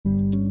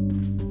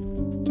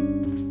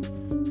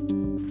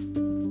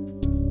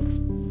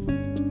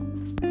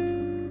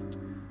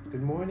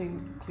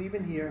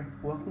here.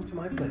 Welcome to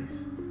my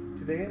place.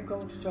 Today I'm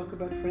going to talk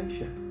about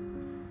friendship.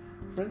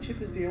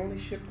 Friendship is the only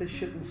ship that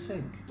shouldn't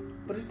sink,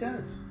 but it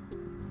does.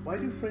 Why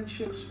do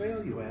friendships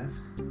fail, you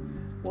ask?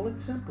 Well,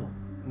 it's simple.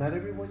 Not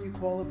everyone you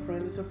call a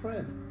friend is a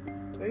friend.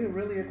 They are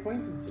really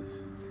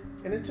acquaintances.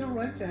 And it's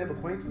alright to have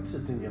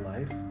acquaintances in your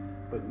life,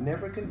 but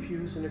never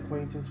confuse an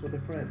acquaintance with a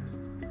friend.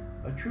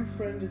 A true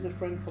friend is a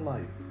friend for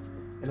life.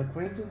 An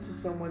acquaintance is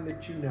someone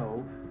that you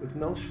know with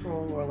no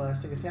strong or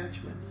lasting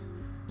attachments.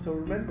 So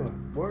remember,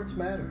 words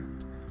matter.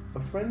 A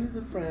friend is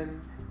a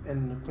friend,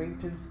 and an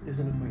acquaintance is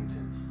an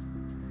acquaintance.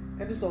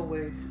 And as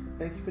always,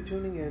 thank you for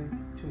tuning in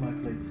to my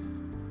place.